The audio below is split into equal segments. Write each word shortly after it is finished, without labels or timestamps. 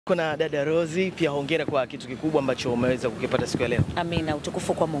Kuna dada Rozi, pia hongera kwa kitu kikubwa ambacho umeweza kukipata siku ya leo. Amina,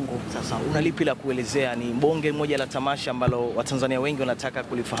 utukufu kwa Mungu. Sasa unalipi la kuelezea? Ni bonge moja la tamasha ambalo Watanzania wengi wanataka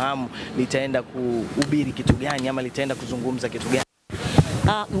kulifahamu, litaenda kuhubiri kitu gani ama litaenda kuzungumza kitu gani?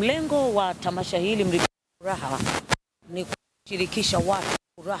 Mlengo wa tamasha hili furaha ni kushirikisha watu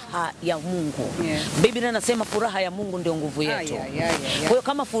furaha ya Mungu. Biblia inasema furaha ya Mungu ndio nguvu yetu. Kwa hiyo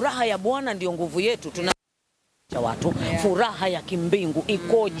kama furaha ya Bwana ndio nguvu yetu, tuna watu furaha ya kimbingu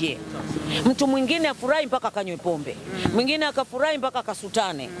ikoje? Mtu mwingine afurahi mpaka akanywe pombe, mwingine akafurahi mpaka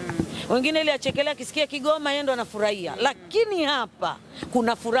akasutane, mwingine ile achekelea kisikia kigoma yeye ndo anafurahia. Lakini hapa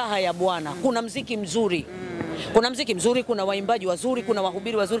kuna furaha ya Bwana, kuna mziki mzuri. Kuna mziki mzuri, kuna waimbaji wazuri, kuna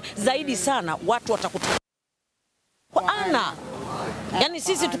wahubiri wazuri. Zaidi sana watu watakutana kwa ana. Yaani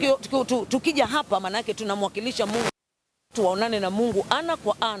sisi tukija hapa maana yake tunamwakilisha Mungu. Tuwaonane na Mungu ana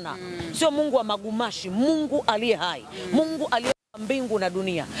kwa ana. Sio Mungu wa magumashi, Mungu aliye hai. Mungu aliye mbingu na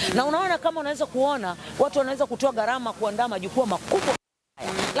dunia. Na unaona kama unaweza kuona watu wanaweza kutoa gharama kuandaa majukwaa makubwa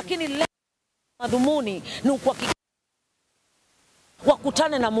haya. Lakini leo madhumuni ni kwa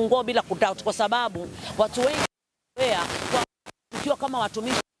wakutane na Mungu bila kudoubt, kwa sababu watu wengi tukiwa kama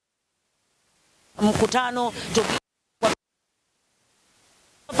watumishi mkutano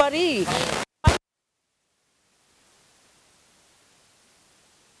safari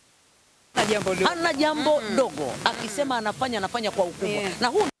ana jambo dogo akisema anafanya kwa ukubwa. Na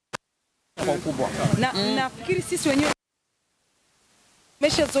huu kwa ukubwa. Na nafikiri sisi wenyewe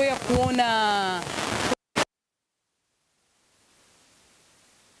tumeshazoea kuona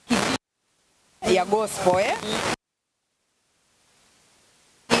ya gospel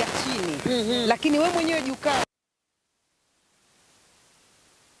ya chini. Lakini wewe mwenyewe jukaa,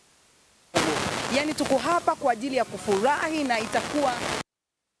 yani tuko hapa kwa ajili ya kufurahi na itakuwa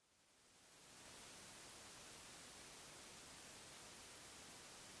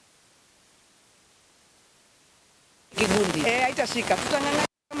kigundi. Haitashika. Tutangangana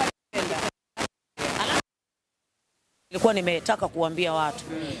kama tenda. Nilikuwa nimetaka kuambia watu.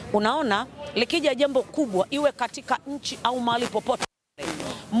 Unaona, likija jambo kubwa iwe katika nchi au mahali popote,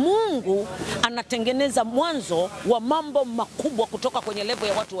 Mungu anatengeneza mwanzo wa mambo makubwa kutoka kwenye level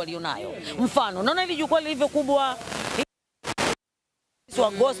ya watu walionayo. Mfano, unaona hili jukwaa lilivyo kubwa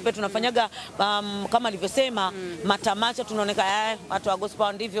wa gospel tunafanyaga kama alivyosema matamasha, tunaoneka watu wa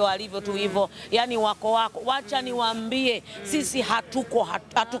gospel ndivyo walivyo tu hivyo, yani wako. Wacha niwaambie, sisi hatuko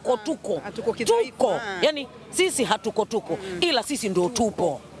yani sisi hatuko ila sisi ndio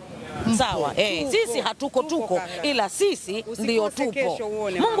tupo. Sawa, sisi hatuko ila sisi ndio tupo.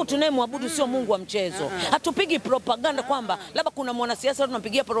 Mungu tunayemwabudu sio Mungu wa mchezo. Hatupigi propaganda kwamba labda kuna mwanasiasa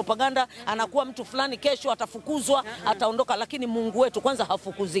tunampigia propaganda anakuwa mtu fulani, kesho atafukuzwa, ataondoka. Lakini Mungu wetu kwanza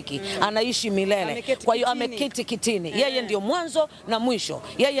hafukuziki, anaishi milele. Kwa hiyo ameketi kitini. Yeye ndio mwanzo na mwisho,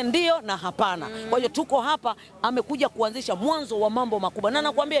 yeye ndio na hapana. Kwa hiyo tuko hapa, amekuja kuanzisha mwanzo wa mambo makubwa. Na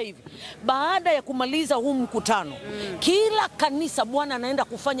nakwambia hivi, baada ya kumaliza huu mkutano, kila kanisa Bwana anaenda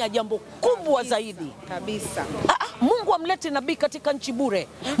kufanya jambo kubwa zaidi kabisa. Mungu amlete nabii katika nchi bure.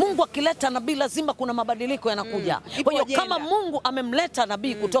 Mungu akileta nabii lazima kuna mabadiliko yanakuja. Kwa hiyo kama Mungu amemleta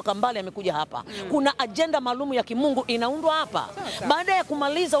nabii kutoka mbali amekuja hapa, kuna agenda maalum ya kimungu inaundwa hapa. Baada ya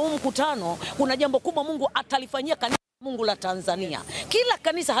kumaliza huu mkutano, kuna jambo kubwa Mungu atalifanyia kanisa Mungu la Tanzania. Kila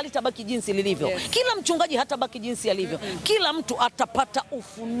kanisa halitabaki jinsi lilivyo. Kila mchungaji hatabaki jinsi alivyo. Kila mtu atapata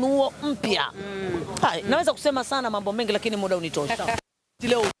ufunuo mpya. Naweza kusema sana mambo mengi lakini muda unitosha.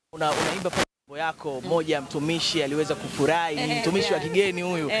 Leo unaimba mambo yako, moja mtumishi aliweza kufurahi, mtumishi wa kigeni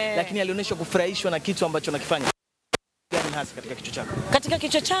huyu, lakini alionyesha kufurahishwa na kitu ambacho nakifanya. Gani hasa katika kichwa chako? Katika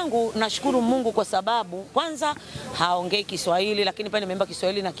kichwa changu nashukuru Mungu kwa sababu kwanza haongei Kiswahili, lakini pale nimeimba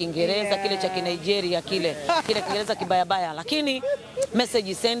Kiswahili na Kiingereza, kile cha Kinigeria kile Kiingereza kibaya, lakini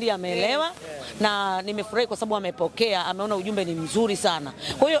message sendi ameelewa. Na nimefurahi kwa sababu amepokea, ameona ujumbe ni mzuri sana.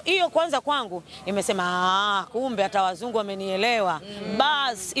 Kwa hiyo kwanza kwangu imesema kumbe hata wazungu wamenielewa.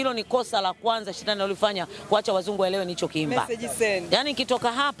 Bas hilo ni kosa la kwanza shetani alifanya, kuacha wazungu waelewe nicho kiimba. Yaani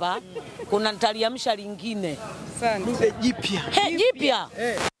kitoka hapa kuna nitaliamsha lingine sana. Jipya. Jipya.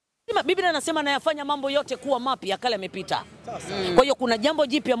 Biblia inasema nayafanya mambo yote kuwa mapya, kale yamepita. Kwa hiyo kuna jambo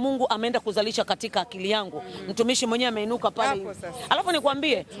jipya Mungu ameenda kuzalisha katika akili yangu. Mtumishi mwenyewe ameinuka pale. Alafu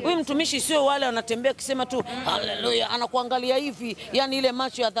nikwambie, huyu mtumishi sio wale wanatembea kisema tu haleluya, anakuangalia hivi, yani ile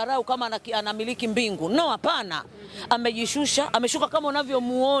macho ya dharau kama anamiliki mbingu. No, hapana. Amejishusha, ameshuka kama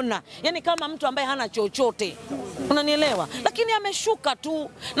unavyomuona. Yani kama mtu ambaye hana chochote. Unanielewa? Lakini ameshuka tu,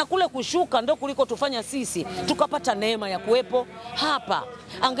 na kule kushuka ndio kuliko tufanya sisi tukapata neema ya kuwepo hapa.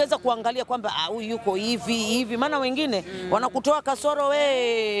 Angeweza kuangalia kwamba huyu yuko hivi, maana wengine wanakutoa kasoro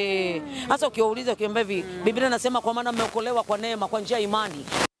we. Hasa ukiwauliza kiomba hivi, Biblia inasema kwa maana mmeokolewa kwa neema kwa njia ya imani.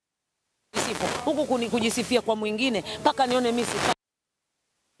 mtakatifu. Huku kujisifia kwa mwingine mpaka nione mimi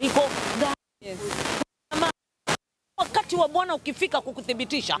iko Yes. wakati wa Bwana ukifika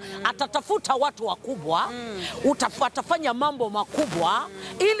kukuthibitisha, atatafuta watu wakubwa, atafanya mambo makubwa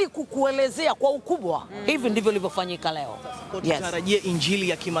ili kukuelezea kwa ukubwa. Hivi ndivyo ilivyofanyika leo. Tutarajie injili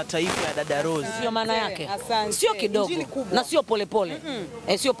ya kimataifa ya dada Rose. Sio maana yake. Asante. Sio kidogo na sio polepole.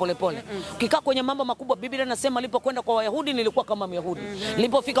 Sio polepole. Ukikaa kwenye mambo makubwa, Biblia inasema nilipokwenda kwa Wayahudi nilikuwa kama Myahudi.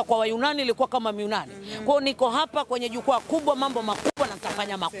 Nilipofika kwa Wayunani nilikuwa kama Myunani. Kwa hiyo niko hapa kwenye jukwaa kubwa, mambo makubwa na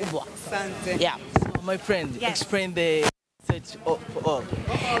nitafanya makubwa. Asante. Yeah. My friend, explain the message of all.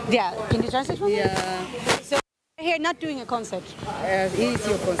 Yeah, can you translate for me? Yeah. So we're here not doing a concert. It is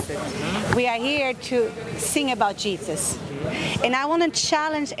your concert. We are here to sing about Jesus. And I want to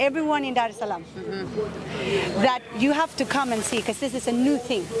challenge everyone in Dar es Salaam that you have to come and see, because this is a new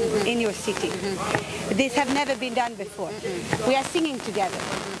thing in your city. This have never been done before. We are singing together.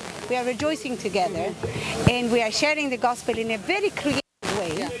 We are rejoicing together. And we are sharing the gospel in a very creative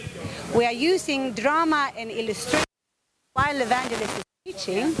way. We are using drama and illustration while the evangelist is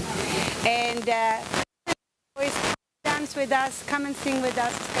teaching. And dance with us, come and sing with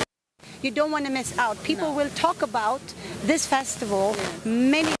us. You don't want to miss out. People will talk about this festival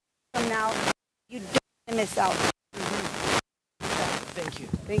many years from now. You don't want to miss out. Thank you.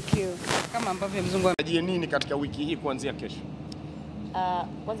 Thank you. Kama ambavyo mzungu Ajie nini katika wiki hii kuanzia kesho?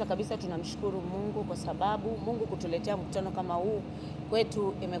 Kwanza kabisa tunamshukuru Mungu kwa sababu Mungu kutuletea mkutano kama huu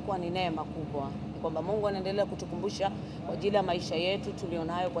kwetu imekuwa ni neema kubwa. Kwamba Mungu anaendelea kutukumbusha kwa ajili ya maisha yetu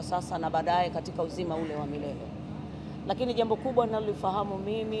tulionayo kwa sasa na baadaye katika uzima ule wa milele. Lakini jambo kubwa ninalofahamu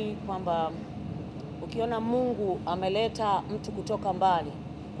mimi kwamba ukiona Mungu ameleta mtu kutoka mbali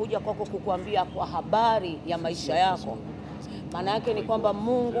kuja kwako kukuambia kwa habari ya maisha yako, maana yake ni kwamba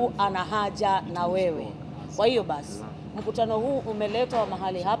Mungu ana haja na wewe. Kwa hiyo basi mkutano huu umeletwa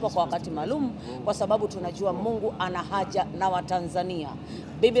mahali hapa kwa wakati maalum kwa sababu tunajua Mungu ana haja na Watanzania.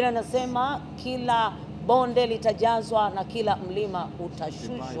 Biblia inasema kila bonde litajazwa na kila mlima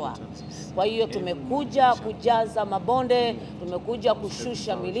utashushwa. Kwa hiyo tumekuja kujaza mabonde, tumekuja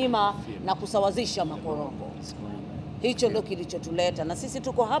kushusha milima na kusawazisha makorongo. Hicho ndio kilichotuleta na sisi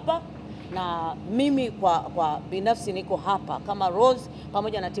tuko hapa, na mimi kwa binafsi niko hapa kama Rose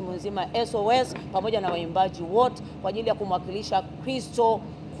pamoja na timu nzima SOS pamoja na waimbaji wote kwa ajili ya kumwakilisha Kristo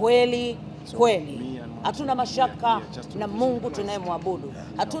kweli kweli. Hatuna mashaka na Mungu tunayemwabudu.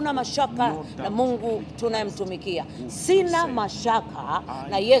 Hatuna mashaka na Mungu tunayemtumikia. Sina mashaka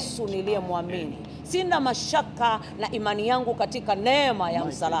na Yesu niliyemwamini. Sina mashaka na imani yangu katika neema ya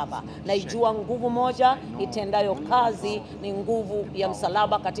msalaba. Naijua nguvu moja itendayo kazi ni nguvu ya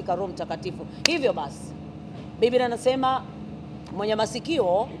msalaba katika Roho Mtakatifu. Hivyo basi Biblia inasema mwenye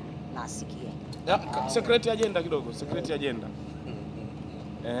masikio na asikie. Secret agenda kidogo, secret agenda.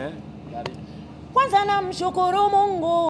 Kwanza namshukuru Mungu